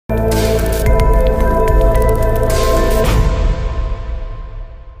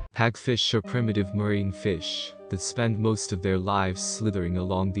Hagfish are primitive marine fish that spend most of their lives slithering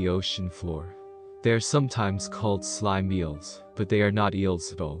along the ocean floor. They are sometimes called slime eels, but they are not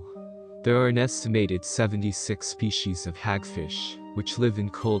eels at all. There are an estimated 76 species of hagfish, which live in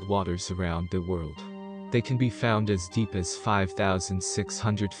cold waters around the world. They can be found as deep as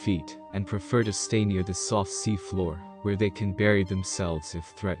 5,600 feet and prefer to stay near the soft sea floor, where they can bury themselves if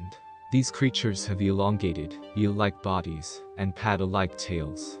threatened. These creatures have elongated, eel-like bodies and paddle-like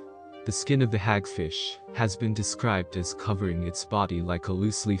tails. The skin of the hagfish has been described as covering its body like a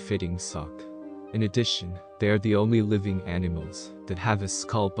loosely fitting sock. In addition, they are the only living animals that have a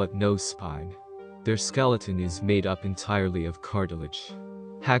skull but no spine. Their skeleton is made up entirely of cartilage.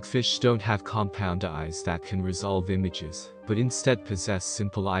 Hagfish don't have compound eyes that can resolve images, but instead possess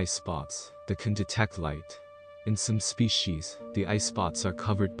simple eye spots that can detect light. In some species, the eye spots are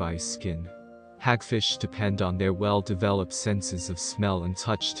covered by skin. Hagfish depend on their well-developed senses of smell and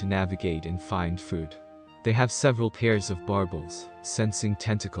touch to navigate and find food. They have several pairs of barbels, sensing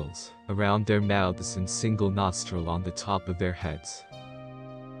tentacles, around their mouths and single nostril on the top of their heads.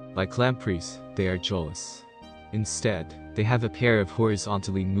 Like lampreys, they are jawless. Instead, they have a pair of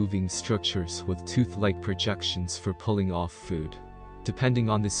horizontally moving structures with tooth-like projections for pulling off food.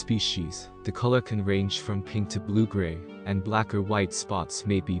 Depending on the species, the color can range from pink to blue-gray, and black or white spots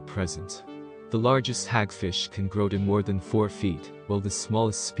may be present. The largest hagfish can grow to more than 4 feet, while the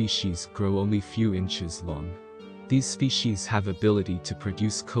smallest species grow only few inches long. These species have ability to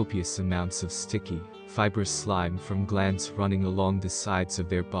produce copious amounts of sticky, fibrous slime from glands running along the sides of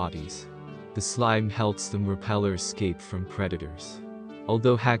their bodies. The slime helps them repel or escape from predators.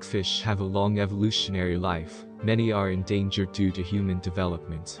 Although hagfish have a long evolutionary life, many are endangered due to human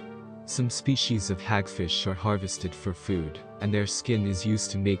development. Some species of hagfish are harvested for food, and their skin is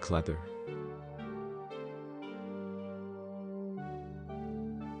used to make leather.